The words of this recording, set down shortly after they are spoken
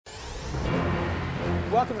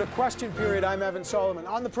Welcome to Question Period. I'm Evan Solomon.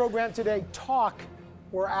 On the program today, talk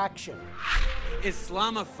or action?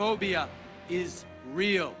 Islamophobia is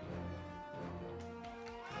real.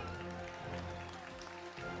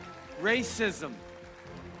 Racism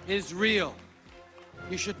is real.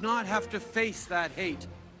 You should not have to face that hate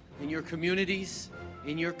in your communities,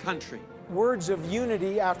 in your country. Words of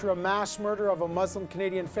unity after a mass murder of a Muslim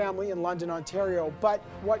Canadian family in London, Ontario. But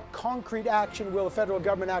what concrete action will the federal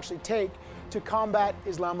government actually take to combat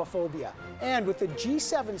Islamophobia? And with the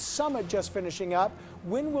G7 summit just finishing up,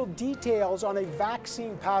 when will details on a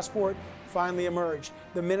vaccine passport finally emerge?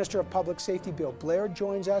 The Minister of Public Safety, Bill Blair,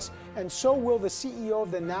 joins us, and so will the CEO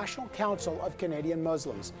of the National Council of Canadian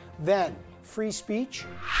Muslims. Then, free speech?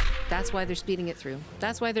 That's why they're speeding it through.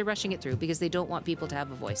 That's why they're rushing it through, because they don't want people to have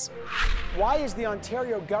a voice. Why is the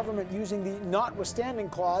Ontario government using the notwithstanding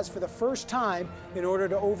clause for the first time in order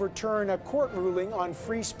to overturn a court ruling on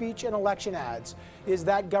free speech and election ads? Is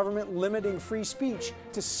that government limiting free speech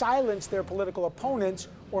to silence their political opponents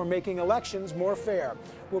or making elections more fair?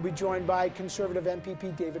 We'll be joined by Conservative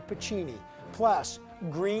MPP David Piccini. Plus,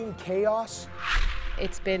 green chaos?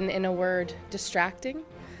 It's been, in a word, distracting.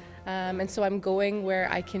 And so I'm going where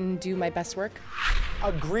I can do my best work.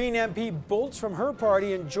 A Green MP bolts from her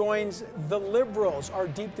party and joins the Liberals. Are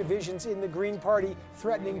deep divisions in the Green Party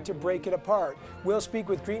threatening to break it apart? We'll speak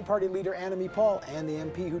with Green Party leader Annamie Paul and the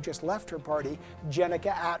MP who just left her party,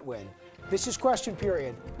 Jenica Atwin. This is Question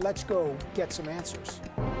Period. Let's go get some answers.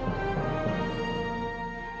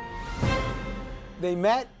 They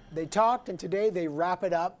met, they talked, and today they wrap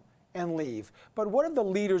it up and leave. But what have the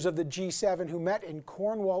leaders of the G7 who met in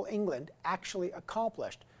Cornwall, England, actually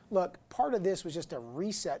accomplished? Look, part of this was just a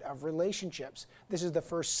reset of relationships. This is the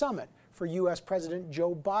first summit for U.S. President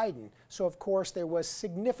Joe Biden. So, of course, there was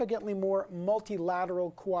significantly more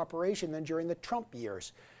multilateral cooperation than during the Trump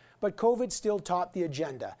years. But COVID still topped the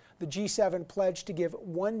agenda. The G7 pledged to give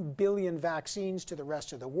 1 billion vaccines to the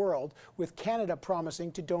rest of the world, with Canada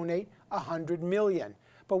promising to donate 100 million.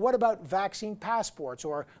 But what about vaccine passports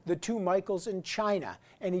or the two Michaels in China?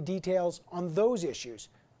 Any details on those issues?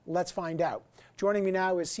 Let's find out. Joining me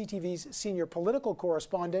now is CTV's senior political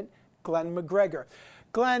correspondent, Glenn McGregor.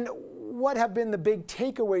 Glenn, what have been the big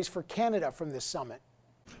takeaways for Canada from this summit?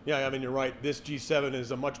 Yeah, I mean, you're right. This G7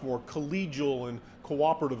 is a much more collegial and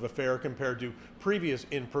cooperative affair compared to previous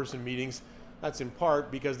in-person meetings. That's in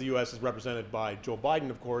part because the U.S. is represented by Joe Biden,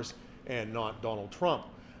 of course, and not Donald Trump.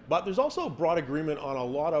 But there's also broad agreement on a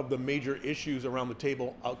lot of the major issues around the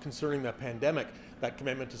table concerning the pandemic, that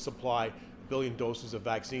commitment to supply 1 billion doses of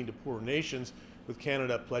vaccine to poor nations, with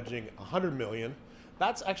Canada pledging 100 million.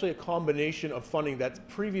 That's actually a combination of funding that's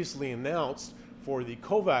previously announced for the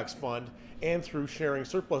COVAX fund and through sharing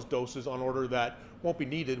surplus doses on order that won't be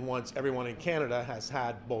needed once everyone in Canada has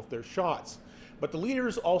had both their shots. But the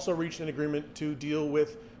leaders also reached an agreement to deal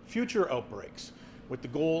with future outbreaks, with the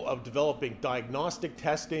goal of developing diagnostic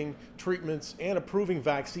testing, treatments, and approving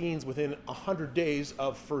vaccines within 100 days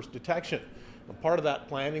of first detection. And part of that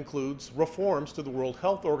plan includes reforms to the World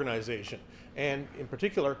Health Organization, and in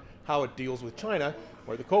particular, how it deals with China,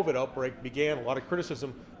 where the COVID outbreak began. A lot of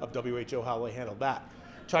criticism of WHO, how they handled that.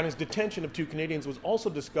 China's detention of 2 Canadians was also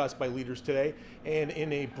discussed by leaders today, and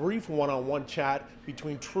in a brief one-on-one chat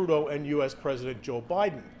between Trudeau and U.S. President Joe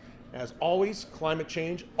Biden. As always, climate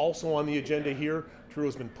change also on the agenda here.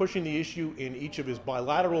 Trudeau's been pushing the issue in each of his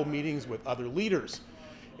bilateral meetings with other leaders.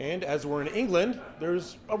 And as we're in England,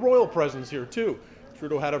 there's a royal presence here too.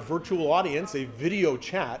 Trudeau had a virtual audience, a video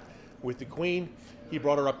chat with the Queen. He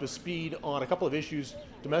brought her up to speed on a couple of issues,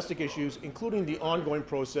 domestic issues, including the ongoing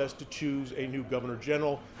process to choose a new Governor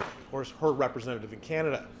General, of course, her representative in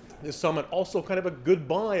Canada. This summit also kind of a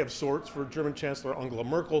goodbye of sorts for German Chancellor Angela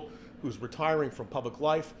Merkel, who's retiring from public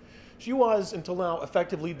life. She was, until now,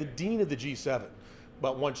 effectively the dean of the G7.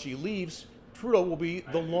 But once she leaves, Trudeau will be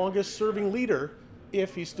the longest serving leader,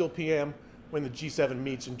 if he's still PM, when the G7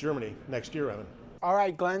 meets in Germany next year, Evan. All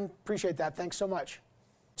right, Glenn, appreciate that. Thanks so much.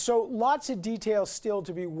 So lots of details still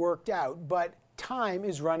to be worked out, but time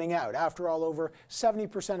is running out. After all, over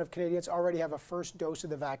 70% of Canadians already have a first dose of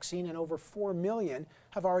the vaccine, and over 4 million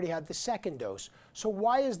have already had the second dose. So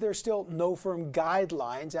why is there still no firm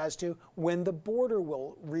guidelines as to when the border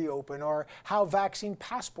will reopen or how vaccine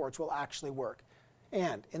passports will actually work?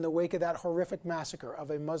 And in the wake of that horrific massacre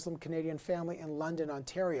of a Muslim Canadian family in London,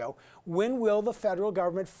 Ontario, when will the federal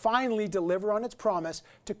government finally deliver on its promise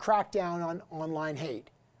to crack down on online hate?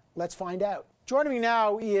 Let's find out. Joining me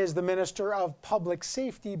now is the Minister of Public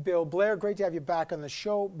Safety, Bill Blair. Great to have you back on the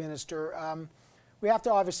show, Minister. We have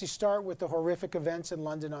to obviously start with the horrific events in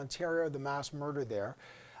London, Ontario, the mass murder there.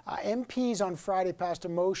 MPs on Friday passed a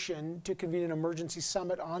motion to convene an emergency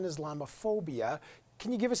summit on Islamophobia.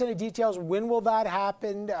 Can you give us any details? When will that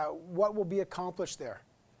happen? What will be accomplished there?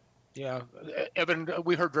 Yeah, Evan,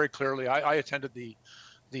 we heard very clearly. I attended the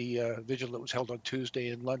vigil that was held on Tuesday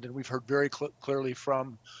in London. We've heard very clearly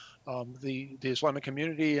from the Islamic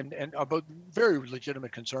community and about very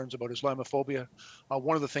legitimate concerns about Islamophobia.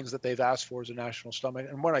 One of the things that they've asked for is a national summit.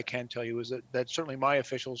 And what I can tell you is that certainly my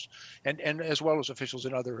officials and as well as officials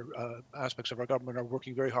in other aspects of our government are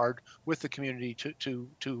working very hard with the community to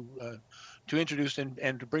introduce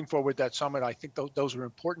and to bring forward that summit. I think those are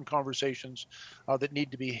important conversations that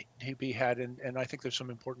need to be had, and I think there's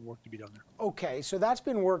some important work to be done there. Okay, so that's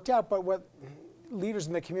been worked out, but what leaders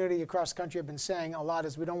in the community across the country have been saying a lot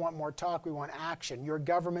is we don't want more talk, we want action. Your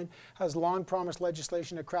government has long promised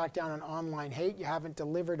legislation to crack down on online hate. You haven't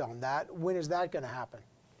delivered on that. When is that going to happen?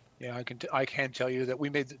 Yeah, I can tell you that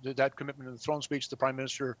we made that commitment in the throne speech. The Prime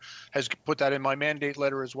Minister has put that in my mandate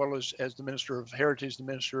letter, as well as the Minister of Heritage, the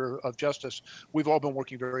Minister of Justice. We've all been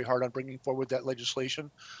working very hard on bringing forward that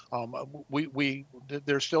legislation.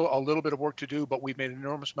 There's still a little bit of work to do, but we've made an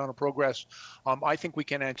enormous amount of progress. I think we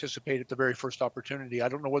can anticipate at the very first opportunity. I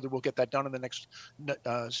don't know whether we'll get that done in the next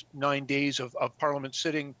 9 days of Parliament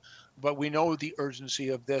sitting, but we know the urgency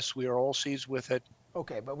of this. We are all seized with it.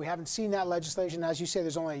 Okay, but we haven't seen that legislation. As you say,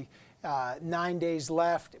 there's only 9 days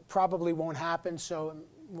left. It probably won't happen, so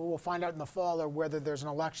we'll find out in the fall or whether there's an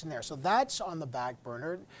election there. So that's on the back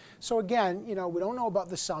burner. So again, we don't know about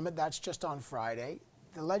the summit. That's just on Friday.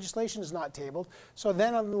 The legislation is not tabled. So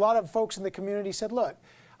then a lot of folks in the community said, look,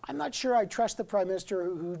 I'm not sure I trust the Prime Minister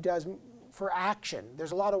who does for action.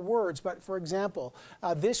 There's a lot of words, but for example,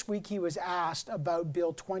 this week he was asked about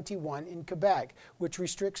Bill 21 in Quebec, which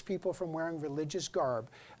restricts people from wearing religious garb.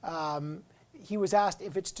 He was asked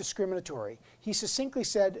if it's discriminatory. He succinctly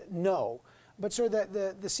said no. But sir,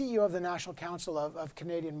 the CEO of the National Council of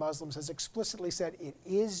Canadian Muslims has explicitly said it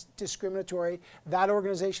is discriminatory. That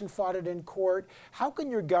organization fought it in court. How can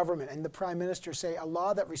your government and the Prime Minister say a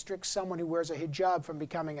law that restricts someone who wears a hijab from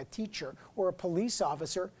becoming a teacher or a police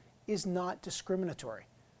officer is not discriminatory?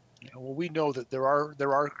 Well, we know that there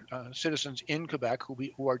are citizens in Quebec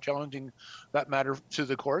who are challenging that matter to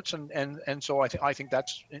the courts, and so I think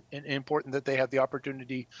that's important that they have the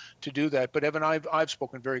opportunity to do that. But Evan, I've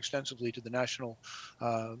spoken very extensively to the national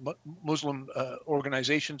Muslim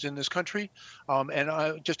organizations in this country, and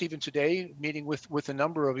I just even today meeting with a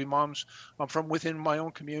number of imams from within my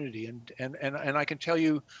own community, and I can tell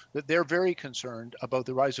you that they're very concerned about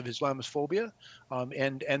the rise of Islamophobia,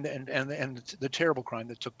 and the terrible crime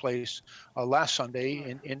that took place last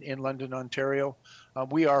Sunday in London, Ontario.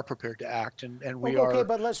 We are prepared to act, and we are. Okay,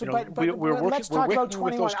 but let's talk about 21.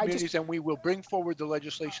 With those communities, and we will bring forward the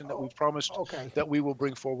legislation that we've promised that we will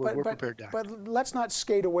bring forward. We're prepared to act. But let's not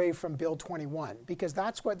skate away from Bill 21, because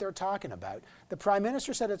that's what they're talking about. The Prime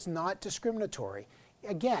Minister said it's not discriminatory.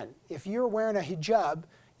 Again, if you're wearing a hijab,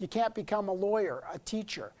 you can't become a lawyer, a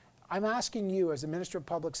teacher. I'm asking you, as the Minister of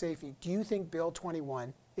Public Safety, do you think Bill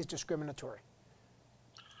 21 is discriminatory?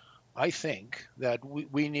 I think that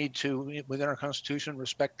we need to, within our Constitution,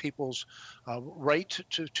 respect people's right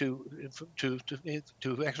to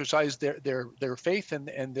exercise their faith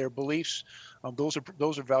and their beliefs. Those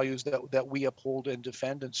are values that we uphold and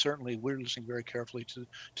defend, and certainly we're listening very carefully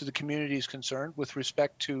to the communities concerned with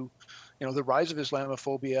respect to, the rise of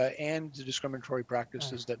Islamophobia and the discriminatory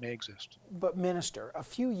practices that may exist. But Minister, a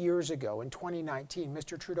few years ago in 2019,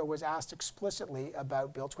 Mr. Trudeau was asked explicitly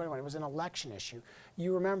about Bill 21. It was an election issue.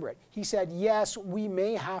 You remember it. He said, yes, we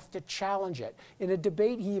may have to challenge it. In a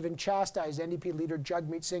debate, he even chastised NDP leader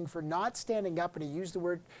Jagmeet Singh for not standing up, and he used the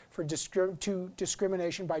word for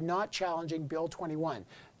discrimination by not challenging Bill 21.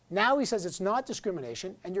 Now he says it's not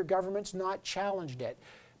discrimination, and your government's not challenged it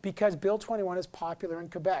because Bill 21 is popular in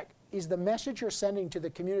Quebec. Is the message you're sending to the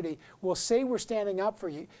community, we'll say we're standing up for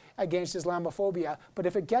you against Islamophobia, but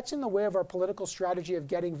if it gets in the way of our political strategy of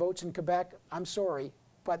getting votes in Quebec, I'm sorry,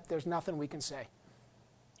 but there's nothing we can say.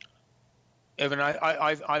 Evan,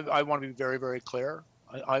 I want to be very, very clear.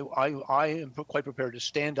 I am quite prepared to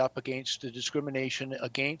stand up against the discrimination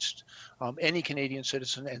against any Canadian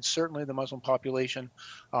citizen, and certainly the Muslim population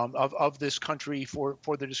of this country for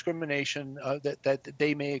the discrimination that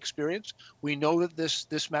they may experience. We know that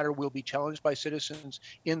this matter will be challenged by citizens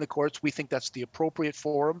in the courts. We think that's the appropriate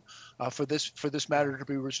forum for this matter to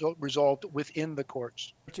be resolved within the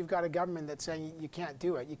courts. But you've got a government that's saying you can't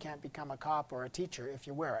do it. You can't become a cop or a teacher if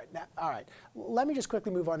you wear it. Now, all right, let me just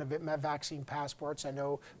quickly move on to vaccine passports. I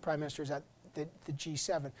know Prime Minister's at the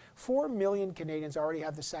G7. 4 million Canadians already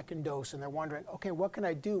have the second dose, and they're wondering, okay, what can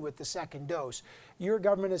I do with the second dose? Your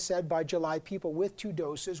government has said by July, people with 2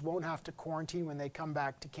 doses won't have to quarantine when they come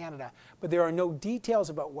back to Canada. But there are no details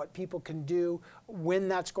about what people can do, when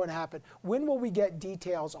that's going to happen. When will we get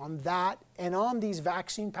details on that and on these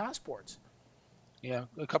vaccine passports? Yeah,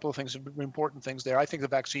 a couple of things, important things there. I think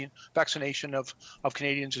the vaccination of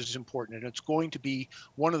Canadians is important, and it's going to be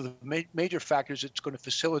one of the major factors that's going to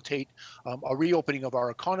facilitate a reopening of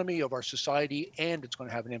our economy, of our society, and it's going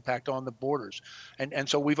to have an impact on the borders. And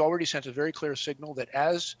so we've already sent a very clear signal that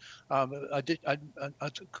as a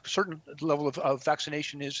certain level of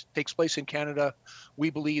vaccination takes place in Canada,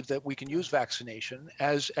 we believe that we can use vaccination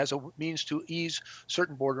as a means to ease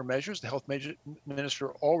certain border measures. The health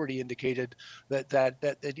minister already indicated that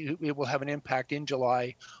it will have an impact in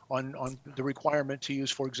July on the requirement to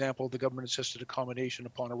use, for example, the government-assisted accommodation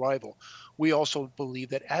upon arrival. We also believe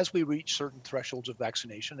that as we reach certain thresholds of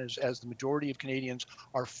vaccination, as the majority of Canadians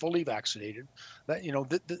are fully vaccinated,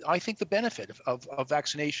 that I think the benefit of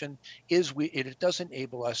vaccination is it does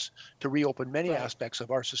enable us to reopen many aspects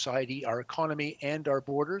of our society, our economy, and our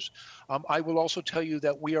borders. I will also tell you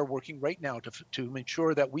that we are working right now to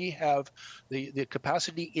ensure that we have the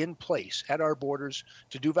capacity in place at our borders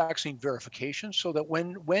to do vaccine verification, so that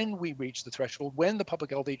when we reach the threshold, when the Public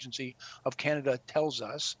Health Agency of Canada tells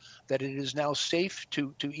us that it is now safe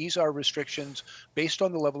to ease our restrictions based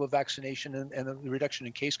on the level of vaccination and the reduction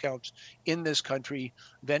in case counts in this country,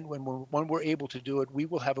 then when we're able to do it, we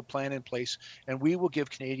will have a plan in place, and we will give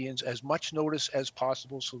Canadians as much notice as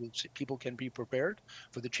possible so that people can be prepared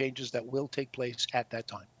for the changes that will take place at that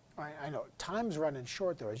time. I know. Time's running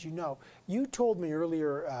short, though, as you know. You told me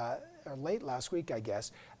earlier, or late last week, I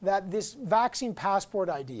guess, that this vaccine passport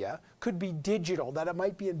idea could be digital, that it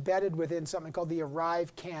might be embedded within something called the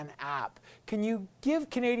ArriveCAN app. Can you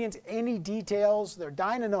give Canadians any details? They're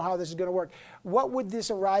dying to know how this is going to work. What would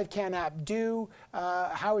this ArriveCAN app do?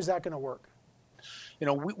 How is that going to work?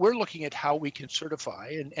 We're looking at how we can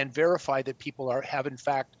certify and verify that people have in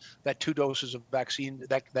fact that 2 doses of vaccine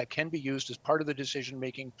that can be used as part of the decision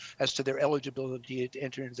making as to their eligibility to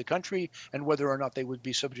enter into the country, and whether or not they would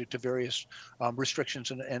be subject to various restrictions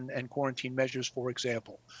and quarantine measures, for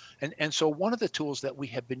example. And so one of the tools that we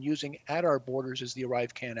have been using at our borders is the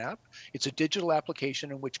ArriveCAN app. It's a digital application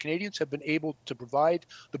in which Canadians have been able to provide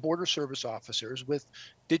the border service officers with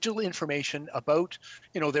digital information about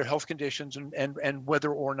their health conditions and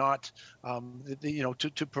whether or not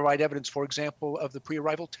to provide evidence, for example, of the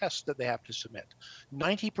pre-arrival tests that they have to submit.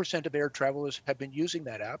 90% of air travelers have been using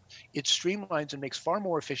that app. It streamlines and makes far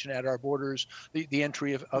more efficient at our borders the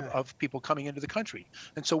entry of people coming into the country.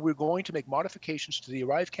 And so we're going to make modifications to the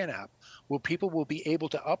ArriveCAN app where people will be able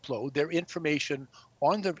to upload their information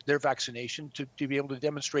on their vaccination to be able to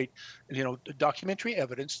demonstrate, documentary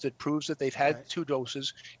evidence that proves that they've had 2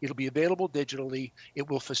 doses. It'll be available digitally. It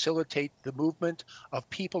will facilitate the movement of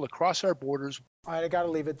people across our borders. All right, I got to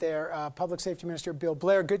leave it there. Public Safety Minister Bill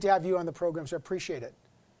Blair, good to have you on the program, so I appreciate it.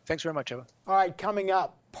 Thanks very much, Evan. All right, coming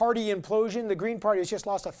up, party implosion. The Green Party has just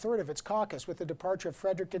lost a third of its caucus with the departure of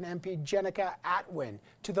Fredericton MP Jenica Atwin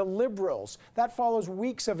to the Liberals. That follows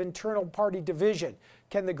weeks of internal party division.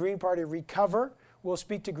 Can the Green Party recover? We'll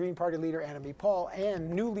speak to Green Party leader Annamie Paul and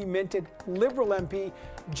newly minted Liberal MP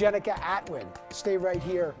Jenica Atwin. Stay right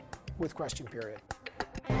here with Question Period.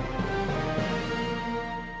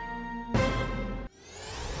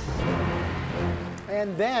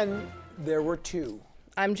 And then there were 2.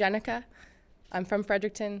 I'm Jenica. I'm from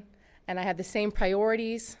Fredericton, and I have the same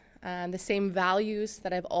priorities and the same values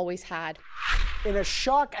that I've always had. In a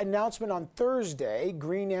shock announcement on Thursday,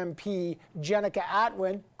 Green MP Jenica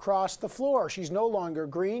Atwin crossed the floor. She's no longer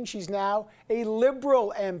Green. She's now a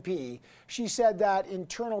Liberal MP. She said that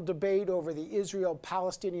internal debate over the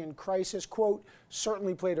Israel-Palestinian crisis, quote,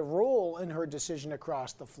 certainly played a role in her decision to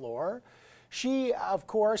cross the floor. She, of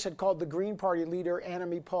course, had called the Green Party leader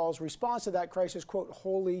Annamie Paul's response to that crisis, quote,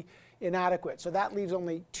 wholly inadequate. So that leaves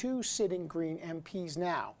only 2 sitting Green MPs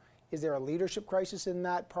now. Is there a leadership crisis in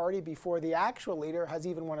that party before the actual leader has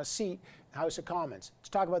even won a seat in the House of Commons?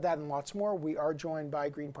 To talk about that and lots more, we are joined by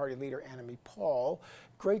Green Party leader Annamie Paul.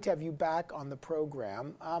 Great to have you back on the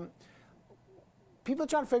program. People are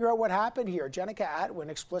trying to figure out what happened here. Jenica Atwin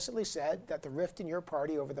explicitly said that the rift in your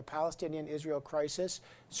party over the Palestinian-Israel crisis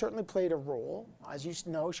certainly played a role. As you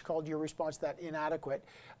know, she called your response to that inadequate.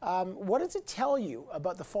 What does it tell you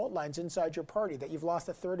about the fault lines inside your party that you've lost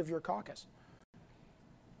a third of your caucus?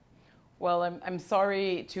 Well, I'm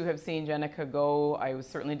sorry to have seen Jenica go. I was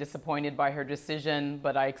certainly disappointed by her decision,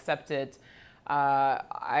 but I accept it.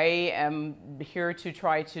 I am here to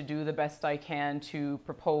try to do the best I can to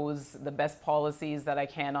propose the best policies that I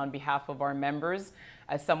can on behalf of our members.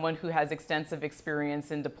 As someone who has extensive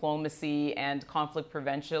experience in diplomacy and conflict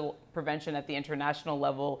prevention at the international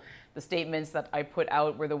level, the statements that I put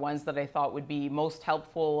out were the ones that I thought would be most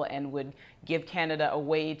helpful and would give Canada a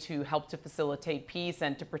way to help to facilitate peace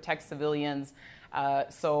and to protect civilians.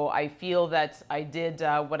 So I feel that I did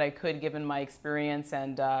what I could given my experience,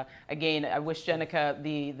 and again, I wish Jenica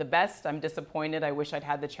the best. I'm disappointed. I wish I'd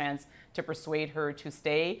had the chance to persuade her to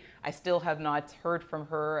stay. I still have not heard from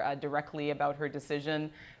her directly about her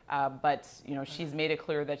decision, but you know, she's made it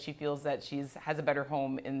clear that she feels that she has a better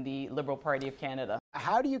home in the Liberal Party of Canada.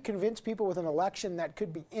 How do you convince people with an election that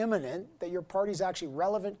could be imminent that your party's actually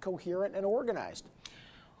relevant, coherent, and organized?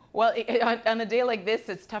 Well, on a day like this,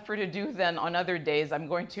 it's tougher to do than on other days. I'm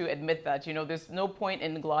going to admit that. You know, there's no point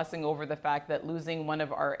in glossing over the fact that losing one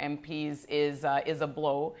of our MPs is a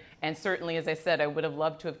blow. And certainly, as I said, I would have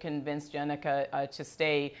loved to have convinced Jenica to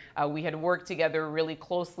stay. We had worked together really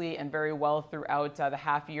closely and very well throughout the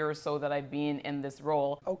half year or so that I've been in this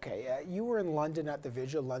role. Okay, you were in London at the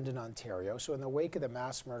Vigil, London, Ontario. So in the wake of the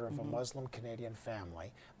mass murder of a Muslim Canadian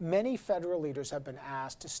family, many federal leaders have been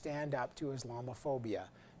asked to stand up to Islamophobia.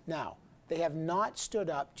 Now, they have not stood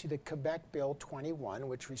up to the Quebec Bill 21,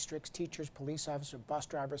 which restricts teachers, police officers, bus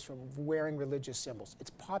drivers from wearing religious symbols. It's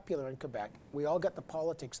popular in Quebec. We all get the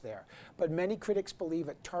politics there. But many critics believe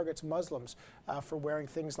it targets Muslims for wearing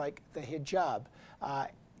things like the hijab,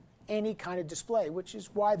 any kind of display, which is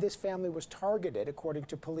why this family was targeted, according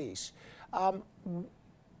to police. I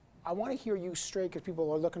want to hear you straight, because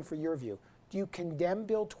people are looking for your view. Do you condemn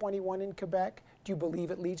Bill 21 in Quebec? Do you believe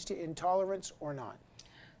it leads to intolerance or not?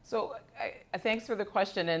 So thanks for the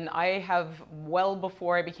question. And I have, well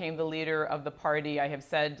before I became the leader of the party, I have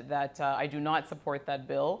said that I do not support that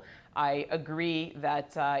bill. I agree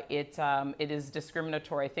that it is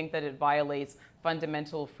discriminatory. I think that it violates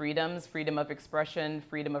fundamental freedoms, freedom of expression,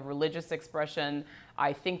 freedom of religious expression.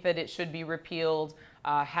 I think that it should be repealed.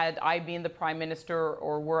 Had I been the Prime Minister,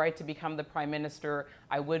 or were I to become the Prime Minister,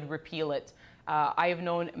 I would repeal it. I have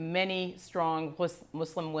known many strong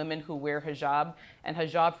Muslim women who wear hijab, and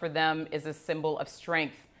hijab for them is a symbol of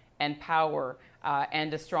strength and power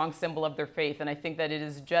and a strong symbol of their faith. And I think that it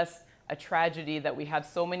is just a tragedy that we have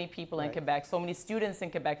so many people in Quebec, so many students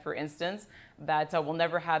in Quebec, for instance, that will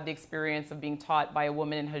never have the experience of being taught by a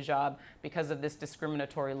woman in hijab because of this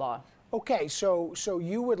discriminatory law. Okay, so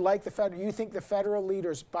you would like you think the federal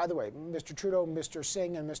leaders, by the way, Mr. Trudeau, Mr.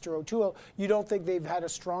 Singh, and Mr. O'Toole, you don't think they've had a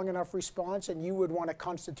strong enough response, and you would want a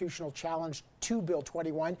constitutional challenge to Bill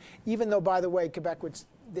 21, even though, by the way, Quebec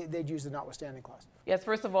they'd use the notwithstanding clause? Yes,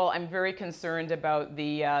 first of all, I'm very concerned about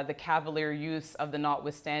the cavalier use of the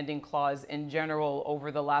notwithstanding clause in general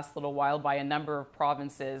over the last little while by a number of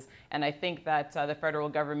provinces. And I think that the federal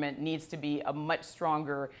government needs to be much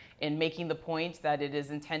stronger in making the point that it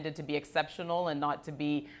is intended to be exceptional and not to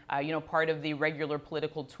be, part of the regular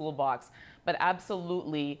political toolbox. But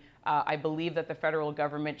absolutely, I believe that the federal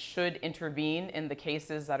government should intervene in the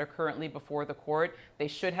cases that are currently before the court. They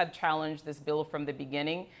should have challenged this bill from the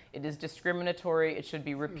beginning. It is discriminatory. It should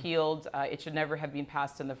be repealed. It should never have been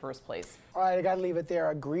passed in the first place. All right, I got to leave it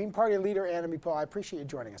there. Green Party leader Annamie Paul, I appreciate you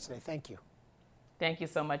joining us today. Thank you. Thank you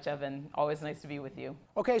so much, Evan. Always nice to be with you.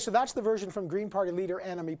 Okay, so that's the version from Green Party leader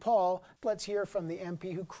Annamie Paul. Let's hear from the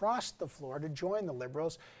MP who crossed the floor to join the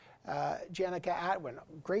Liberals, Jenica Atwin.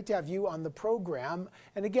 Great to have you on the program.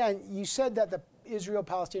 And again, you said that the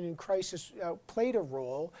Israel-Palestinian crisis played a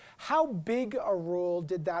role. How big a role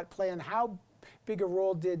did that play, and how big a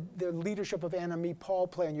role did the leadership of Annamie Paul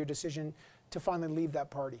play in your decision to finally leave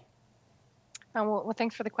that party? Well,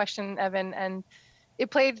 thanks for the question, Evan. And it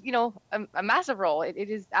played, a massive role. It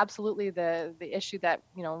is absolutely the issue that,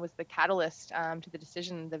 was the catalyst to the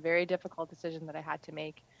decision, the very difficult decision that I had to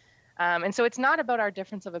make. And so it's not about our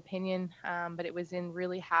difference of opinion, but it was in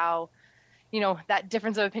really how, that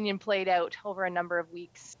difference of opinion played out over a number of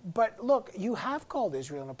weeks. But look, you have called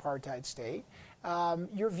Israel an apartheid state.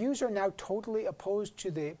 Your views are now totally opposed to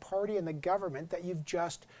the party and the government that you've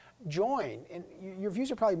just joined. And your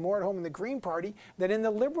views are probably more at home in the Green Party than in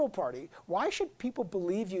the Liberal Party. Why should people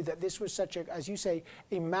believe you that this was such a, as you say,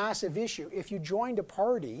 a massive issue if you joined a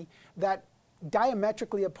party that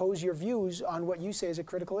diametrically oppose your views on what you say is a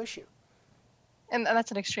critical issue? And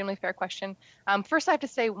that's an extremely fair question. First, I have to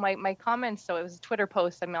say my comments, so it was a Twitter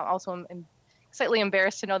post. I'm also slightly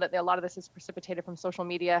embarrassed to know that a lot of this is precipitated from social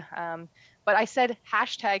media. But I said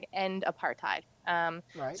hashtag end apartheid.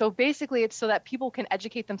 Right. So basically, it's so that people can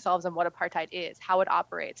educate themselves on what apartheid is, how it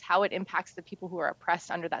operates, how it impacts the people who are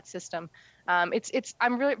oppressed under that system. I'm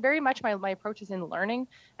really very much my approach is in learning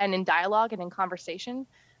and in dialogue and in conversation.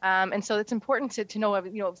 And so it's important to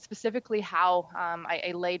know, specifically how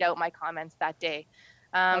I laid out my comments that day.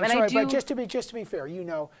 I'm sorry, but just to be fair,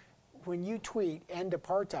 when you tweet end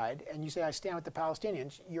apartheid and you say I stand with the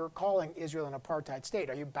Palestinians, you're calling Israel an apartheid state.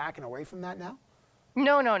 Are you backing away from that now?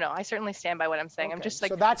 No. I certainly stand by what I'm saying. Okay. I'm just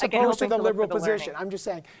so that's opposed to the liberal position. I'm just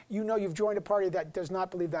saying, you've joined a party that does not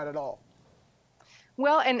believe that at all.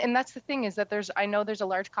 Well, and that's the thing is that I know there's a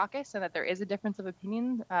large caucus and that there is a difference of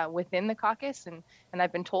opinion within the caucus. And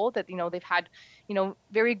I've been told that, they've had,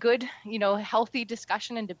 very good, healthy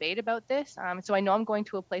discussion and debate about this. So I know I'm going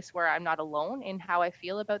to a place where I'm not alone in how I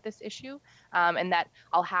feel about this issue, and that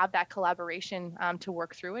I'll have that collaboration to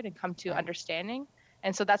work through it and come to understanding.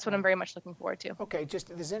 And so that's what I'm very much looking forward to. Okay, this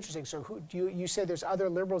is interesting. So you say there's other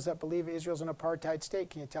liberals that believe Israel's an apartheid state.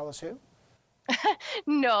 Can you tell us who?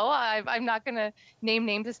 No, I'm not going to name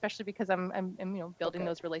names, especially because I'm building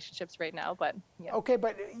those relationships right now. But yeah. Okay,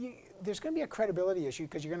 but there's going to be a credibility issue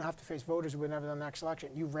because you're going to have to face voters whenever the next election.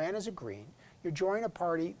 You ran as a Green. You're joining a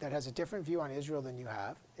party that has a different view on Israel than you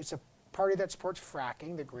have. It's a party that supports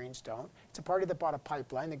fracking. The Greens don't. It's a party that bought a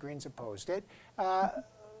pipeline. The Greens opposed it.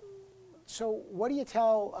 So what do you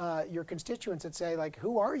tell your constituents that say, like,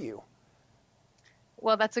 who are you?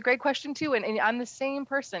 Well, that's a great question, too. And I'm the same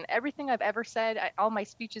person. Everything I've ever said, all my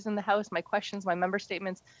speeches in the House, my questions, my member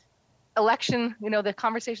statements, election, the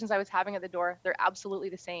conversations I was having at the door, they're absolutely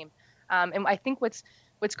the same. And I think what's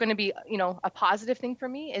going to be, a positive thing for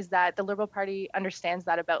me is that the Liberal Party understands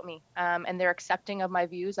that about me, and they're accepting of my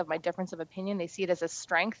views, of my difference of opinion. They see it as a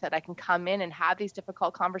strength that I can come in and have these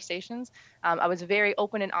difficult conversations. I was very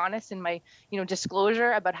open and honest in my,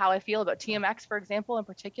 disclosure about how I feel about TMX, for example, in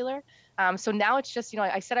particular. So now it's just,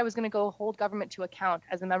 I said I was going to go hold government to account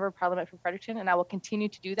as a member of Parliament for Fredericton, and I will continue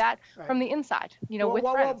to do that from the inside, with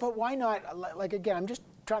friends. But why not? Like, again, I'm just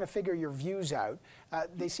trying to figure your views out.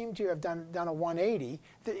 They seem to have done a 180.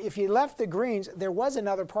 If you left the Greens, there was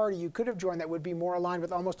another party you could have joined that would be more aligned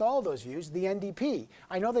with almost all of those views, the NDP.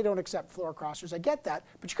 I know they don't accept floor crossers. I get that.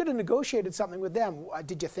 But you could have negotiated something with them.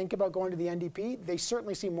 Did you think about going to the NDP? They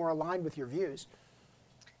certainly seem more aligned with your views.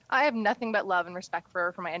 I have nothing but love and respect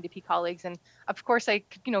for my NDP colleagues, and of course I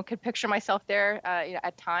could picture myself there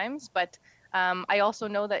at times. But I also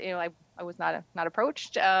know that I was not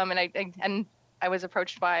approached, and I was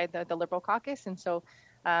approached by the Liberal caucus, and so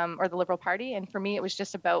or the Liberal Party, and for me it was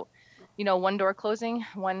just about one door closing,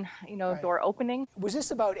 one door opening. Was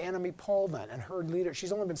this about Annamie Paul then and her leader?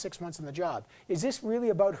 She's only been 6 months in the job. Is this really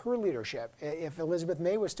about her leadership? If Elizabeth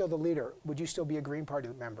May was still the leader, would you still be a Green Party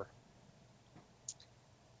member?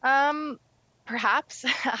 Perhaps.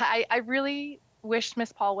 I really wish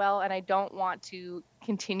Miss Paul well, and I don't want to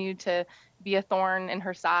continue to be a thorn in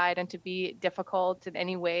her side and to be difficult in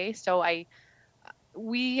any way. So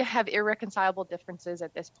we have irreconcilable differences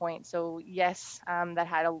at this point. So yes, that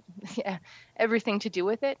had everything to do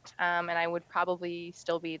with it. And I would probably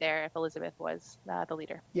still be there if Elizabeth was the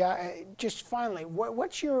leader. Yeah. Just finally,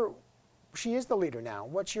 she is the leader now.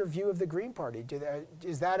 What's your view of the Green Party?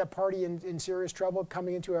 Is that a party in serious trouble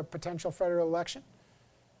coming into a potential federal election?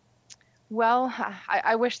 Well,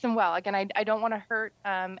 I wish them well. Again, I don't want to hurt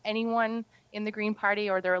anyone in the Green Party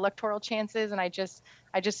or their electoral chances, and I just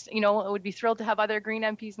would be thrilled to have other Green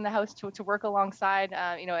MPs in the House to work alongside,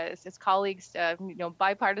 as colleagues,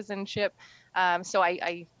 bipartisanship. So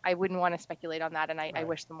I wouldn't want to speculate on that, and I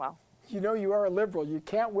wish them well. You are a Liberal. You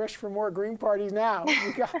can't wish for more Green parties now.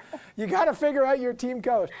 You got to figure out your team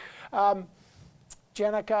coach. Jenica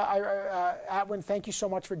Atwin, thank you so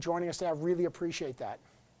much for joining us today. I really appreciate that.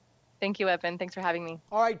 Thank you, Evan. Thanks for having me.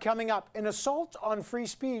 All right, coming up, an assault on free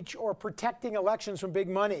speech or protecting elections from big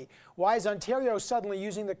money. Why is Ontario suddenly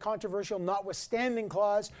using the controversial notwithstanding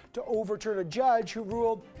clause to overturn a judge who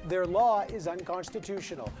ruled their law is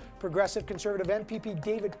unconstitutional? Progressive Conservative MPP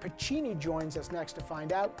David Piccini joins us next to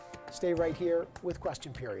find out. Stay right here with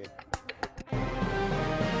Question Period.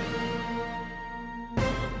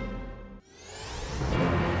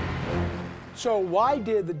 So why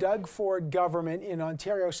did the Doug Ford government in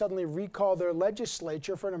Ontario suddenly recall their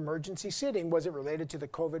legislature for an emergency sitting? Was it related to the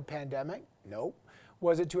COVID pandemic? No.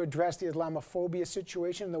 Was it to address the Islamophobia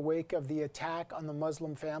situation in the wake of the attack on the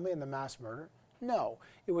Muslim family and the mass murder? No,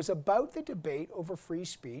 it was about the debate over free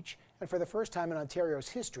speech, and for the first time in Ontario's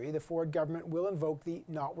history, the Ford government will invoke the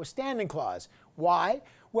notwithstanding clause. Why?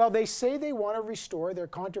 Well, they say they want to restore their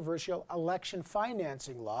controversial election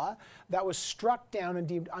financing law that was struck down and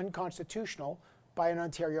deemed unconstitutional by an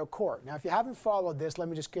Ontario court. Now, if you haven't followed this, let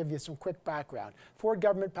me just give you some quick background. Ford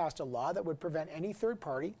government passed a law that would prevent any third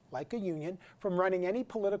party, like a union, from running any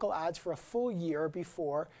political ads for a full year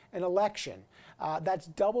before an election. That's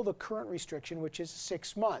double the current restriction, which is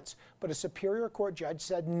 6 months. But a Superior Court judge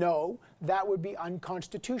said no, that would be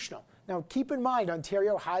unconstitutional. Now, keep in mind,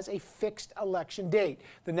 Ontario has a fixed election date.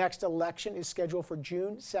 The next election is scheduled for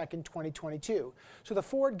June 2nd, 2022. So the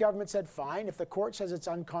Ford government said, fine, if the court says it's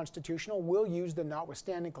unconstitutional, we'll use the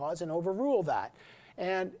notwithstanding clause and overrule that,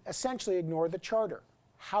 and essentially ignore the charter.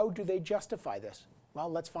 How do they justify this? Well,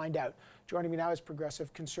 let's find out. Joining me now is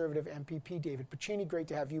Progressive Conservative MPP David Piccini. Great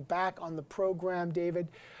to have you back on the program, David.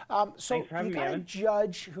 So you got a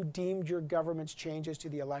judge who deemed your government's changes to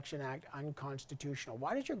the Election Act unconstitutional.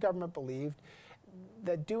 Why does your government believe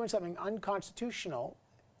that doing something unconstitutional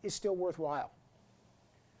is still worthwhile?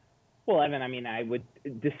 Well, Evan, I mean, I would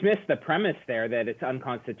dismiss the premise there that it's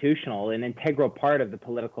unconstitutional. An integral part of the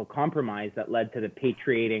political compromise that led to the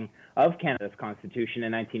patriating of Canada's Constitution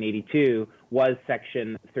in 1982 was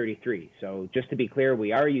Section 33. So just to be clear,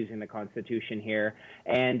 we are using the Constitution here,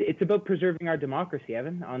 and it's about preserving our democracy,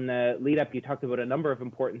 Evan. On the lead up, you talked about a number of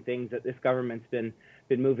important things that this government's been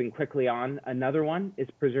moving quickly on. Another one is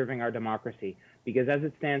preserving our democracy, because as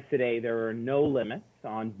it stands today, there are no limits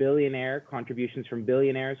on billionaire contributions from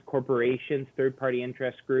billionaires, corporations, third-party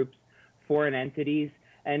interest groups, foreign entities.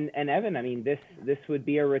 And Evan, I mean, this would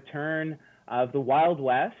be a return of the Wild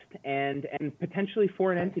West and potentially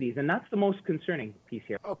foreign entities. And that's the most concerning piece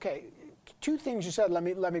here. Okay, two things you said, let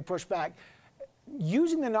me push back.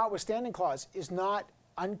 Using the notwithstanding clause is not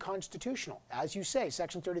unconstitutional. As you say,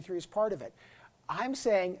 Section 33 is part of it. I'm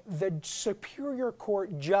saying the Superior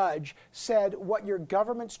Court judge said what your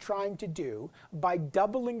government's trying to do by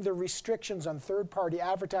doubling the restrictions on third-party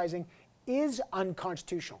advertising is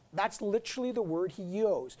unconstitutional. That's literally the word he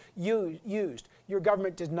used. Your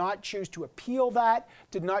government did not choose to appeal that,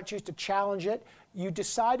 did not choose to challenge it. You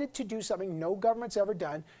decided to do something no government's ever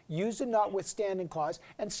done, use the notwithstanding clause,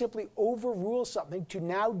 and simply overrule something to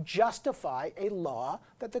now justify a law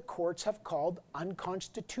that the courts have called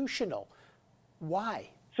unconstitutional. Why?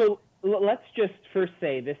 So let's just first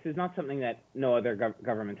say this is not something that no other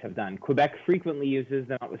governments have done. Quebec frequently uses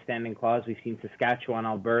the notwithstanding clause. We've seen Saskatchewan,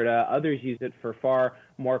 Alberta. Others use it for far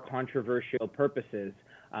more controversial purposes.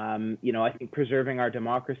 I think preserving our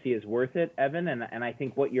democracy is worth it, Evan. And I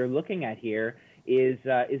think what you're looking at here is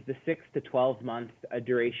the 6 to 12 month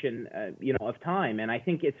duration, of time. And I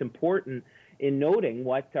think it's important in noting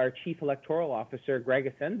what our Chief Electoral Officer, Greg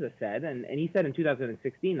Asenza, said, and he said in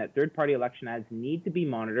 2016 that third-party election ads need to be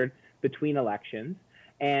monitored between elections.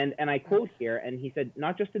 And I quote here, and he said,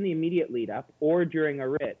 not just in the immediate lead-up or during a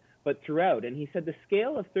writ, but throughout. And he said the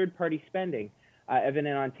scale of third-party spending, Evan,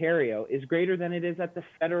 in Ontario is greater than it is at the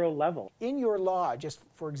federal level. In your law, just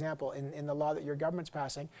for example, in the law that your government's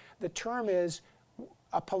passing, the term is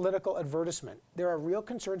a political advertisement. There are real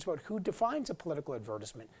concerns about who defines a political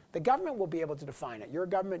advertisement. The government will be able to define it. Your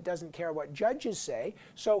government doesn't care what judges say.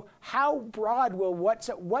 So how broad will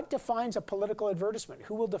what defines a political advertisement?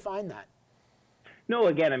 Who will define that? No,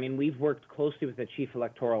 again, I mean, we've worked closely with the Chief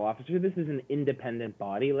Electoral Officer. This is an independent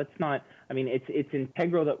body. Let's not, I mean, it's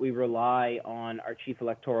integral that we rely on our Chief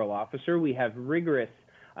Electoral Officer. We have rigorous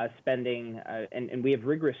spending, and we have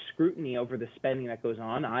rigorous scrutiny over the spending that goes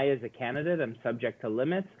on. I, as a candidate, am subject to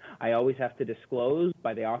limits. I always have to disclose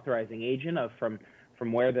by the authorizing agent from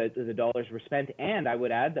where the dollars were spent. And I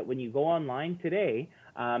would add that when you go online today,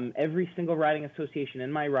 every single riding association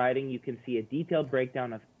in my riding, you can see a detailed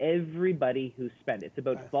breakdown of everybody who's spent. It's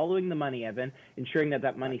about following the money, Evan, ensuring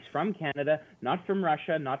that money's from Canada, not from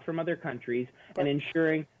Russia, not from other countries, and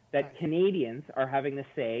ensuring that Canadians are having the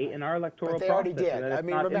say in our electoral process. But they already did. I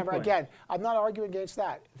mean, remember, again, I'm not arguing against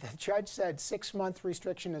that. The judge said 6-month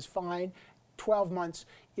restriction is fine. 12 months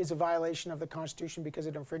is a violation of the Constitution because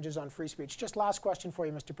it infringes on free speech. Just last question for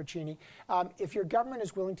you, Mr. Piccini. If your government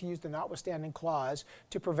is willing to use the notwithstanding clause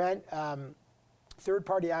to prevent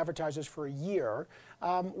third-party advertisers for a year,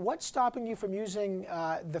 what's stopping you from using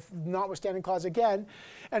the notwithstanding clause again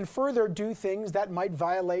and further do things that might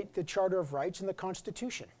violate the Charter of Rights and the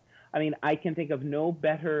Constitution? I mean, I can think of no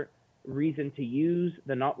better reason to use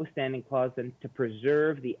the notwithstanding clause than to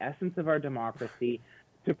preserve the essence of our democracy,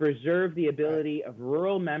 to preserve the ability of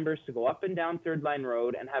rural members to go up and down Third Line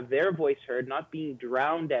Road and have their voice heard, not being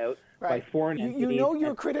drowned out by foreign entities. You know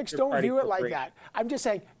your critics don't view it like that. I'm just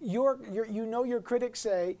saying, you know your critics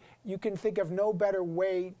say you can think of no better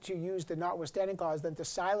way to use the notwithstanding clause than to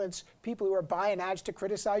silence people who are buying ads to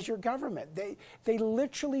criticize your government. They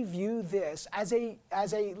literally view this as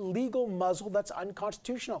a legal muzzle that's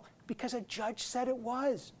unconstitutional because a judge said it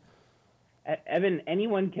was. Evan,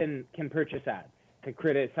 anyone can purchase ads to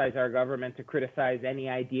criticize our government, to criticize any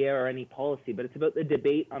idea or any policy, but it's about the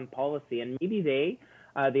debate on policy. And maybe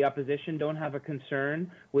the opposition, don't have a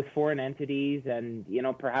concern with foreign entities, and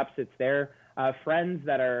perhaps it's their friends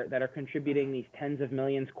that are contributing these tens of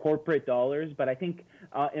millions corporate dollars. But I think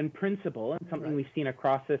in principle, and something we've seen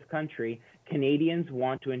across this country, Canadians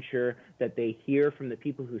want to ensure that they hear from the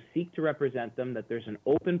people who seek to represent them, that there's an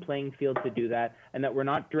open playing field to do that, and that we're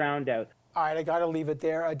not drowned out. All right, I got to leave it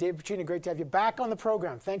there. Dave Piccini, great to have you back on the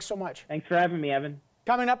program. Thanks so much. Thanks for having me, Evan.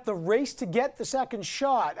 Coming up, the race to get the second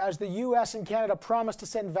shot as the U.S. and Canada promise to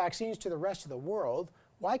send vaccines to the rest of the world.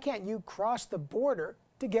 Why can't you cross the border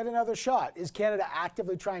to get another shot? Is Canada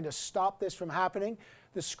actively trying to stop this from happening?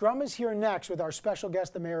 The Scrum is here next with our special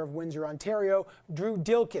guest, the Mayor of Windsor, Ontario, Drew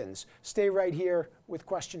Dilkens. Stay right here with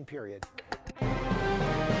Question Period.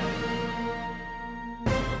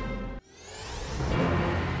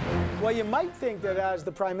 Well, you might think that as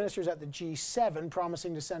the Prime Minister's at the G7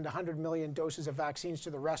 promising to send 100 million doses of vaccines to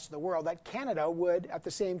the rest of the world, that Canada would at the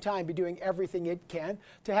same time be doing everything it can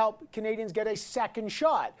to help Canadians get a second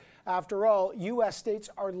shot. After all, U.S. states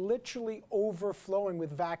are literally overflowing with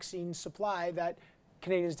vaccine supply that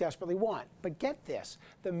Canadians desperately want. But get this,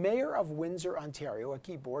 the Mayor of Windsor, Ontario, a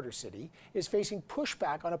key border city, is facing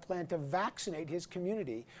pushback on a plan to vaccinate his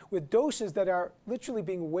community with doses that are literally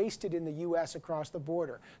being wasted in the U.S. across the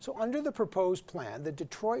border. So under the proposed plan, the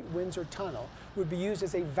Detroit-Windsor tunnel would be used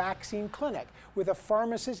as a vaccine clinic, with a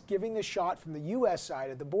pharmacist giving the shot from the U.S. side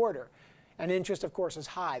of the border. And interest, of course, is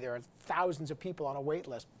high. There are thousands of people on a wait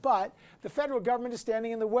list. But the federal government is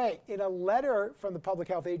standing in the way. In a letter from the Public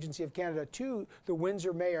Health Agency of Canada to the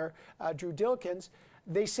Windsor Mayor, Drew Dilkens,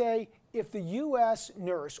 they say if the U.S.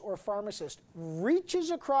 nurse or pharmacist reaches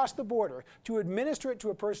across the border to administer it to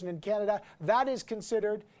a person in Canada, that is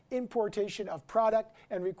considered importation of product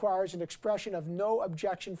and requires an expression of no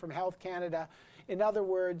objection from Health Canada. In other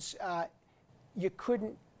words, you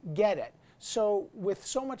couldn't get it. So with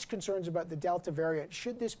so much concerns about the Delta variant,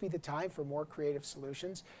 should this be the time for more creative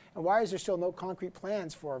solutions? And why is there still no concrete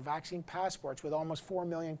plans for vaccine passports with almost 4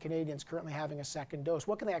 million Canadians currently having a second dose?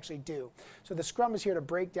 What can they actually do? So the Scrum is here to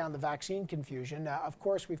break down the vaccine confusion. Of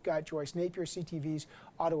course, we've got Joyce Napier, CTV's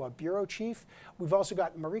Ottawa Bureau Chief. We've also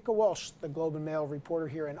got Marika Walsh, the Globe and Mail reporter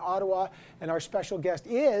here in Ottawa. And our special guest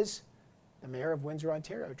is the Mayor of Windsor,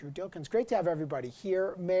 Ontario, Drew Dilkens. Great to have everybody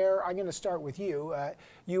here. Mayor, I'm going to start with you.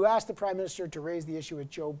 You asked the Prime Minister to raise the issue with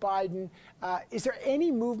Joe Biden. Is there any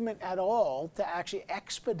movement at all to actually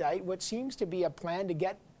expedite what seems to be a plan to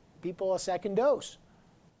get people a second dose?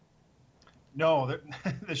 No,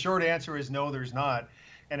 the short answer is no, there's not.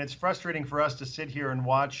 And it's frustrating for us to sit here and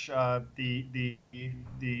watch the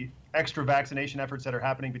extra vaccination efforts that are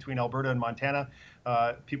happening between Alberta and Montana.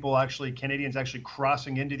 Canadians actually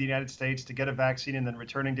crossing into the United States to get a vaccine and then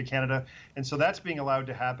returning to Canada. And so that's being allowed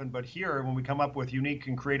to happen. But here, when we come up with unique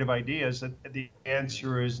and creative ideas, the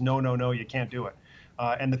answer is no, no, no, you can't do it.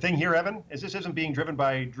 And the thing here, Evan, is this isn't being driven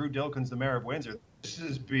by Drew Dilkens, the Mayor of Windsor. This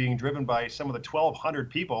is being driven by some of the 1,200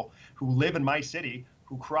 people who live in my city,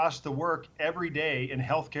 who cross to work every day in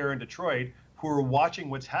healthcare in Detroit, who are watching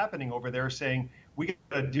what's happening over there saying, we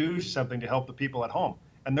got to do something to help the people at home.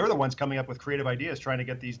 And they're the ones coming up with creative ideas, trying to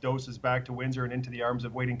get these doses back to Windsor and into the arms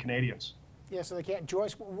of waiting Canadians. Yeah, so they can't.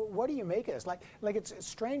 Joyce, what do you make of this? Like it's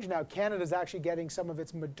strange now. Canada's actually getting some of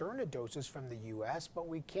its Moderna doses from the U.S., but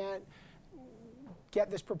we can't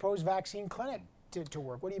get this proposed vaccine clinic to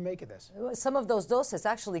work. What do you make of this? Some of those doses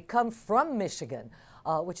actually come from Michigan,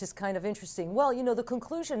 which is kind of interesting. Well, you know, the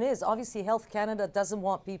conclusion is obviously Health Canada doesn't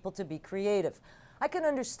want people to be creative. I can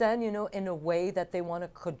understand, you know, in a way that they want to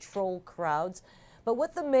control crowds. But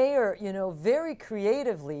what the mayor, you know, very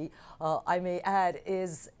creatively, I may add,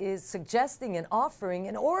 is suggesting and offering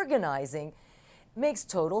and organizing makes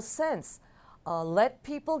total sense. Let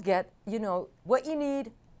people get, you know, what you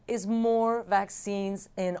need is more vaccines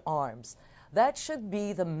in arms. That should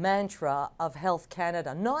be the mantra of Health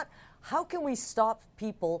Canada, not how can we stop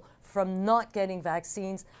people from not getting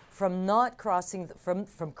vaccines, from not crossing, from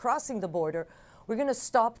crossing the border. We're going to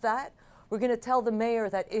stop that. We're going to tell the mayor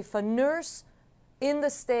that if a nurse in the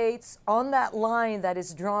States on that line that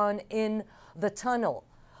is drawn in the tunnel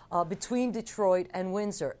between Detroit and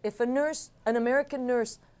Windsor. If an American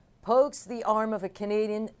nurse, pokes the arm of a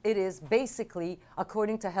Canadian, it is basically,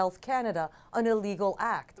 according to Health Canada, an illegal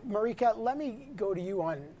act. Marika, let me go to you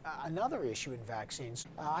on another issue in vaccines.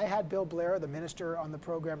 I had Bill Blair, the minister, on the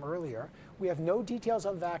program earlier. We have no details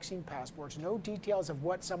on vaccine passports, no details of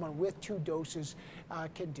what someone with 2 doses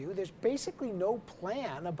can do. There's basically no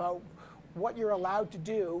plan about what you're allowed to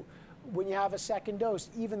do when you have a second dose,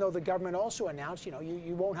 even though the government also announced,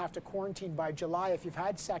 you won't have to quarantine by July if you've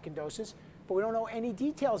had second doses. But we don't know any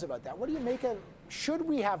details about that. What do you make of, should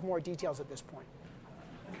we have more details at this point?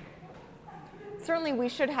 Certainly we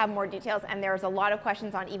should have more details, and there's a lot of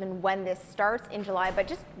questions on even when this starts in July. But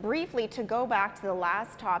just briefly, to go back to the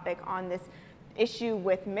last topic on this issue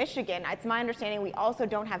with Michigan, it's my understanding we also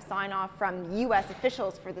don't have sign-off from U.S.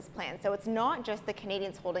 officials for this plan. So it's not just the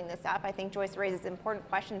Canadians holding this up. I think Joyce raises important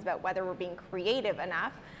questions about whether we're being creative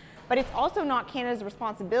enough. But it's also not Canada's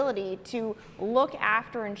responsibility to look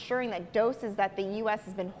after ensuring that doses that the U.S.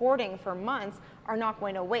 has been hoarding for months are not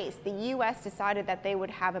going to waste. The U.S. decided that they would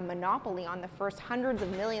have a monopoly on the first hundreds of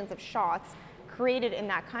millions of shots created in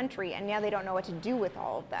that country, and now they don't know what to do with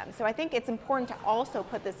all of them. So I think it's important to also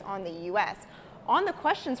put this on the U.S. On the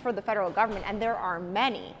questions for the federal government, and there are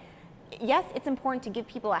many, yes, it's important to give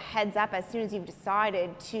people a heads up as soon as you've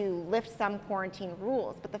decided to lift some quarantine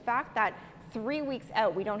rules, but the fact that 3 weeks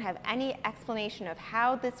out, we don't have any explanation of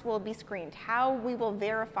how this will be screened, how we will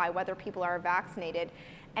verify whether people are vaccinated,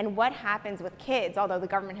 and what happens with kids, although the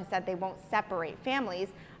government has said they won't separate families,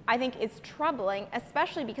 I think is troubling,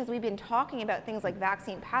 especially because we've been talking about things like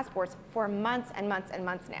vaccine passports for months and months and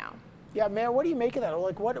months now. Yeah, Mayor, what do you make of that?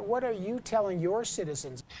 Like, what are you telling your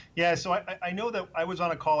citizens? Yeah, so I know that I was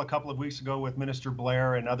on a call a couple of weeks ago with Minister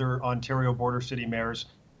Blair and other Ontario border city mayors.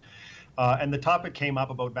 And the topic came up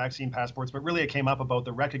about vaccine passports, but really it came up about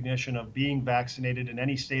the recognition of being vaccinated in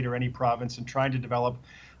any state or any province and trying to develop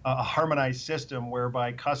a harmonized system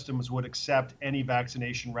whereby customs would accept any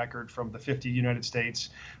vaccination record from the 50 United States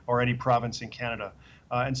or any province in Canada.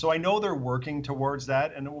 And so I know they're working towards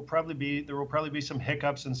that, and there will probably be some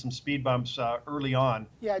hiccups and some speed bumps early on.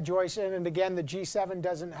 Yeah, Joyce, and again, the G7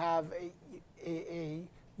 doesn't have a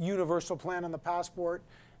universal plan on the passport.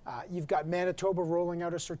 You've got Manitoba rolling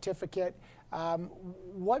out a certificate.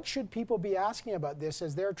 What should people be asking about this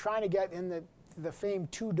as they're trying to get in the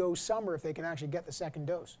famed 2-dose summer if they can actually get the second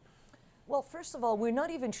dose? Well, first of all, we're not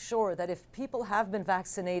even sure that if people have been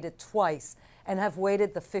vaccinated twice and have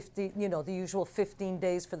waited the usual 15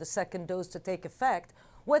 days for the second dose to take effect,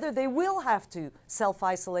 whether they will have to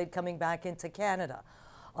self-isolate coming back into Canada.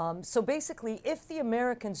 So basically, if the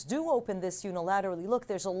Americans do open this unilaterally, look,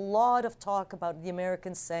 there's a lot of talk about the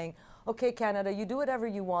Americans saying, okay, Canada, you do whatever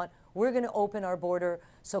you want. We're going to open our border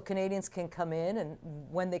so Canadians can come in. And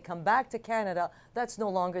when they come back to Canada, that's no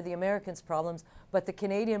longer the Americans' problems, but the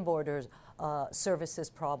Canadian Border Services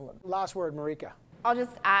problem. Last word, Marika. I'll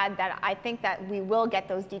just add that I think that we will get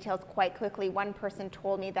those details quite quickly. One person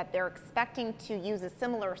told me that they're expecting to use a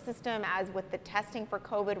similar system as with the testing for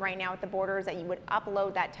COVID right now at the borders, that you would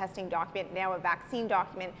upload that testing document, now a vaccine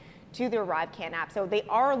document, to the ArriveCan app. So they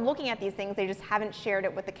are looking at these things, they just haven't shared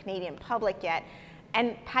it with the Canadian public yet.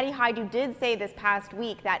 And Patty Hajdu did say this past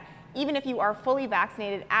week that even if you are fully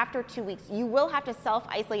vaccinated after 2 weeks, you will have to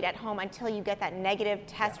self-isolate at home until you get that negative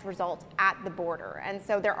test result at the border. And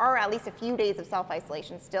so there are at least a few days of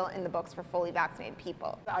self-isolation still in the books for fully vaccinated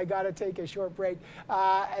people. I got to take a short break.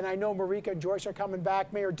 And I know Marika and Joyce are coming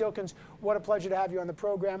back. Mayor Dilkens, what a pleasure to have you on the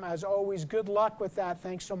program. As always, good luck with that.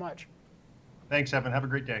 Thanks so much. Thanks, Evan. Have a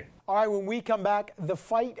great day. All right, when we come back, the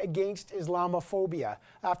fight against Islamophobia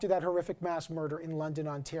after that horrific mass murder in London,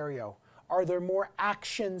 Ontario. Are there more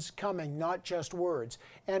actions coming, not just words?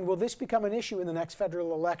 And will this become an issue in the next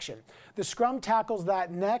federal election? The Scrum tackles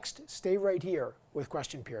that next. Stay right here with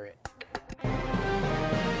Question Period.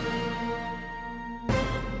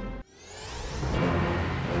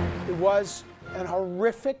 It was an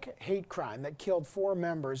horrific hate crime that killed 4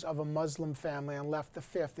 members of a Muslim family and left the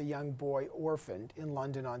 5th, a young boy, orphaned in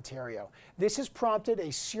London, Ontario. This has prompted a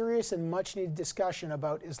serious and much-needed discussion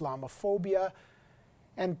about Islamophobia,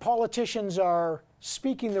 and politicians are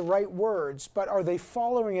speaking the right words, but are they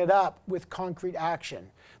following it up with concrete action?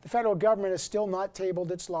 The federal government has still not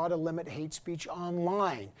tabled its law to limit hate speech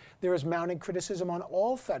online. There is mounting criticism on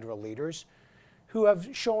all federal leaders who have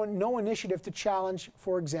shown no initiative to challenge,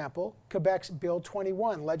 for example, Quebec's Bill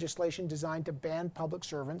 21, legislation designed to ban public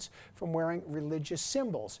servants from wearing religious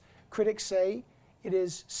symbols. Critics say it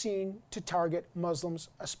is seen to target Muslims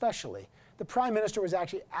especially. The Prime Minister was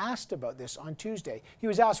actually asked about this on Tuesday. He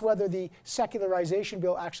was asked whether the secularization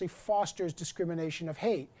bill actually fosters discrimination of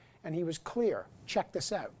hate, and he was clear. Check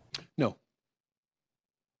this out. No.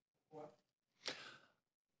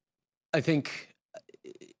 I think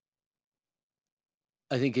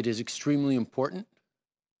it is extremely important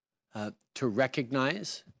to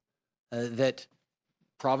recognize that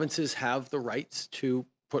provinces have the rights to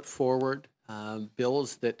put forward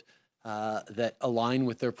bills that align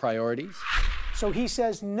with their priorities. So he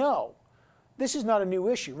says no. This is not a new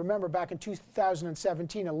issue. Remember, back in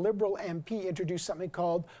 2017, a Liberal MP introduced something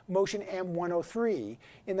called Motion M103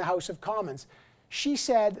 in the House of Commons. She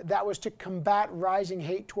said that was to combat rising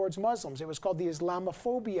hate towards Muslims. It was called the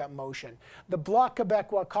Islamophobia motion. The Bloc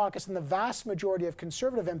Québécois caucus and the vast majority of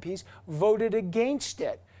Conservative MPs voted against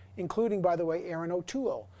it, including, by the way, Erin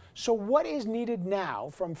O'Toole. So what is needed now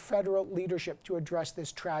from federal leadership to address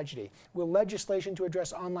this tragedy? Will legislation to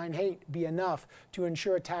address online hate be enough to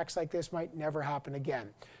ensure attacks like this might never happen again?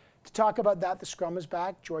 To talk about that, the Scrum is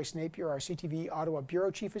back. Joyce Napier, our CTV Ottawa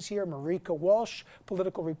Bureau Chief, is here. Marika Walsh,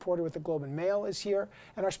 political reporter with the Globe and Mail, is here.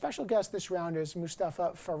 And our special guest this round is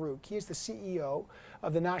Mustafa Farooq. He is the CEO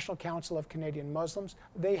of the National Council of Canadian Muslims.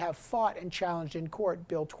 They have fought and challenged in court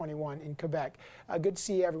Bill 21 in Quebec. Good to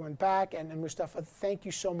see everyone back. And Mustafa, thank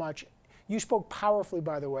you so much. You spoke powerfully,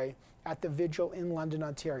 by the way, at the vigil in London,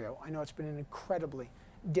 Ontario. I know it's been an incredibly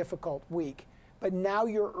difficult week. But now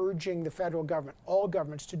you're urging the federal government, all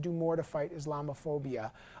governments, to do more to fight Islamophobia.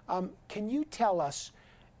 Can you tell us,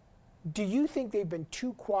 do you think they've been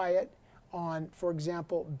too quiet on, for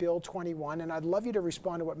example, Bill 21? And I'd love you to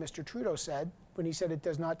respond to what Mr. Trudeau said when he said it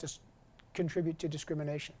does not contribute to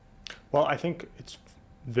discrimination. Well, I think it's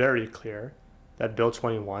very clear that Bill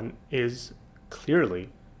 21 is clearly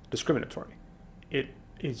discriminatory. It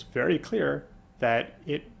is very clear that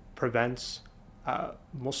it prevents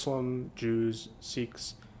Muslim, Jews,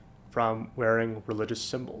 Sikhs from wearing religious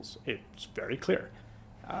symbols. It's very clear.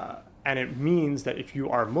 And it means that if you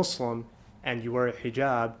are Muslim and you wear a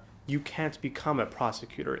hijab, you can't become a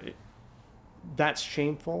prosecutor. That's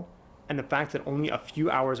shameful. And the fact that only a few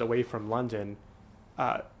hours away from London,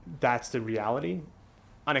 that's the reality,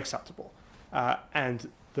 unacceptable. And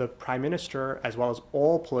the Prime Minister, as well as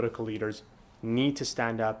all political leaders, need to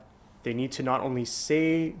stand up. They need to not only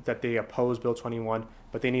say that they oppose Bill 21,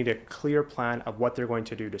 but they need a clear plan of what they're going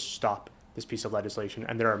to do to stop this piece of legislation.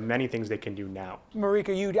 And there are many things they can do now.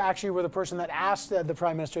 Marika, you actually were the person that asked the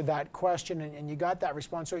Prime Minister that question, and you got that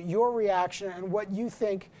response. So your reaction and what you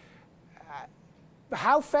think,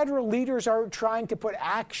 how federal leaders are trying to put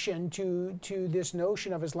action to this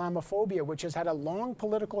notion of Islamophobia, which has had a long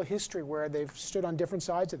political history where they've stood on different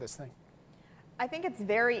sides of this thing. I think it's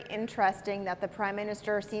very interesting that the Prime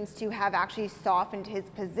Minister seems to have actually softened his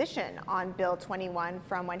position on Bill 21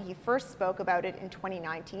 from when he first spoke about it in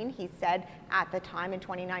 2019. He said at the time in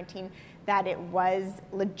 2019 that it was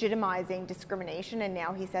legitimizing discrimination, and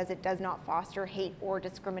now he says it does not foster hate or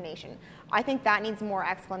discrimination. I think that needs more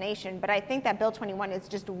explanation, but I think that Bill 21 is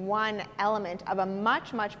just one element of a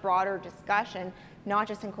much, much broader discussion, not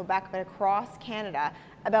just in Quebec, but across Canada,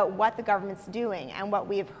 about what the government's doing. And what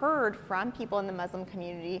we have heard from people in the Muslim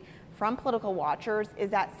community, from political watchers,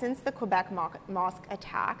 is that since the Quebec mosque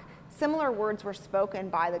attack, similar words were spoken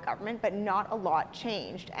by the government, but not a lot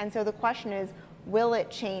changed. And so the question is, will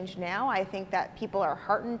it change now? I think that people are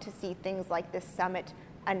heartened to see things like this summit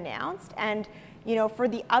announced. And you know, for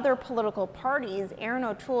the other political parties, Erin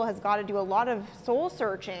O'Toole has got to do a lot of soul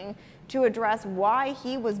searching to address why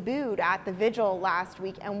he was booed at the vigil last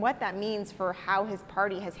week and what that means for how his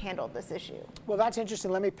party has handled this issue. Well, that's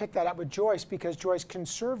interesting. Let me pick that up with Joyce, because Joyce,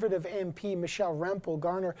 Conservative MP Michelle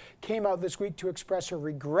Rempel-Garner came out this week to express her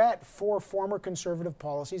regret for former Conservative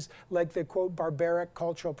policies like the, quote, barbaric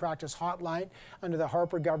cultural practice hotline under the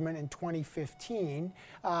Harper government in 2015.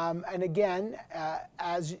 And again,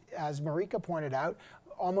 as Marika pointed out,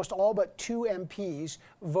 almost all but 2 MPs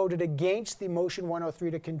voted against the Motion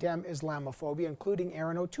 103 to condemn Islamophobia, including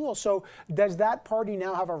Erin O'Toole. So does that party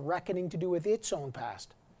now have a reckoning to do with its own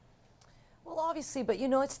past? Well, obviously, but you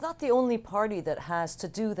know, it's not the only party that has to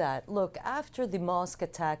do that. Look, after the mosque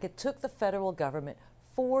attack, it took the federal government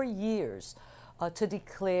 4 years to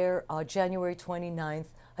declare January 29th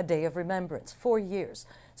a day of remembrance. 4 years.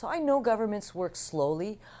 So I know governments work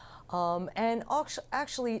slowly. And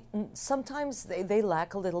actually, sometimes they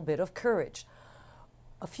lack a little bit of courage.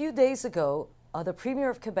 A few days ago, the Premier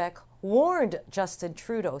of Quebec warned Justin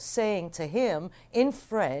Trudeau, saying to him in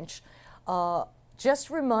French, just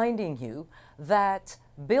reminding you that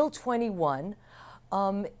Bill 21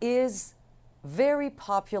 is very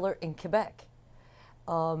popular in Quebec.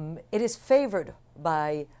 It is favored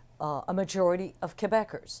by a majority of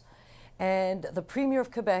Quebecers. And the Premier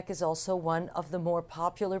of Quebec is also one of the more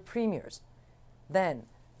popular premiers. Then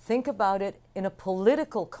think about it in a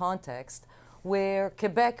political context where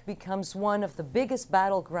Quebec becomes one of the biggest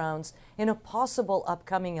battlegrounds in a possible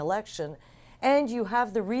upcoming election, and you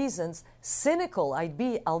have the reasons, cynical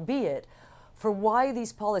albeit, for why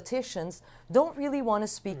these politicians don't really want to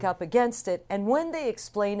speak up against it. And when they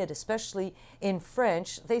explain it, especially in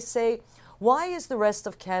French, they say, why is the rest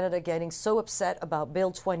of Canada getting so upset about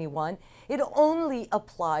Bill 21? It only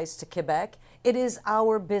applies to Quebec. It is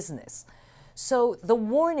our business. So the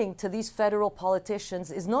warning to these federal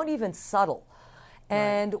politicians is not even subtle.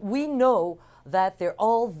 And we know that they're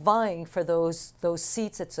all vying for those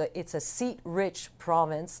seats. It's a seat-rich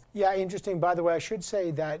province. Yeah, interesting. By the way, I should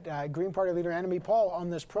say that Green Party leader Annamie Paul on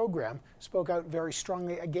this program spoke out very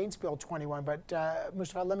strongly against Bill 21. But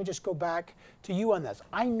Mustafa, let me just go back to you on this.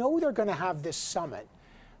 I know they're going to have this summit,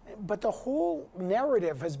 but the whole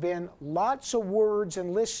narrative has been lots of words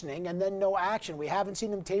and listening and then no action. We haven't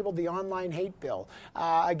seen them table the online hate bill.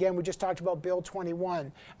 Again, we just talked about Bill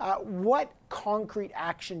 21. What concrete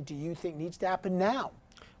action do you think needs to happen now?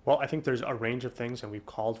 Well, I think there's a range of things, and we've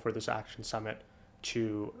called for this action summit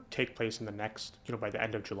to take place in the next, by the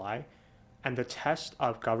end of July. And the test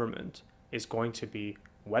of government is going to be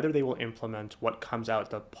whether they will implement what comes out,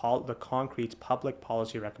 the concrete public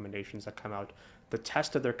policy recommendations that come out, the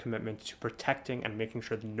test of their commitment to protecting and making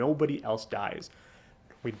sure that nobody else dies.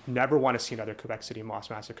 We never want to see another Quebec City mosque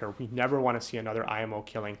massacre. We never want to see another IMO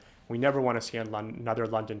killing. We never want to see another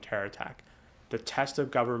London terror attack. The test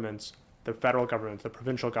of governments, the federal governments, the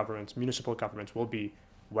provincial governments, municipal governments, will be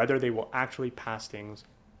whether they will actually pass things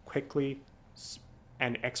quickly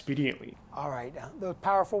and expediently. All right, those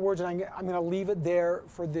powerful words, and I'm going to leave it there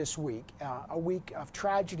for this week. A week of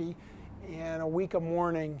tragedy and a week of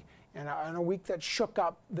mourning, and a week that shook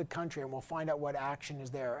up the country, and we'll find out what action is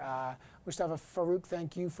there. Mustafa Farooq,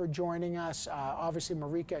 thank you for joining us. Obviously,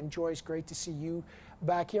 Marika and Joyce, great to see you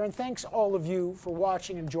back here. And thanks all of you for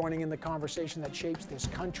watching and joining in the conversation that shapes this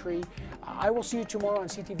country. I will see you tomorrow on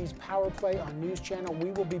CTV's Power Play on News Channel.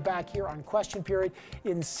 We will be back here on Question Period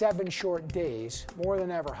in 7 short days. More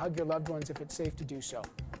than ever, hug your loved ones if it's safe to do so,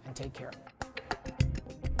 and take care.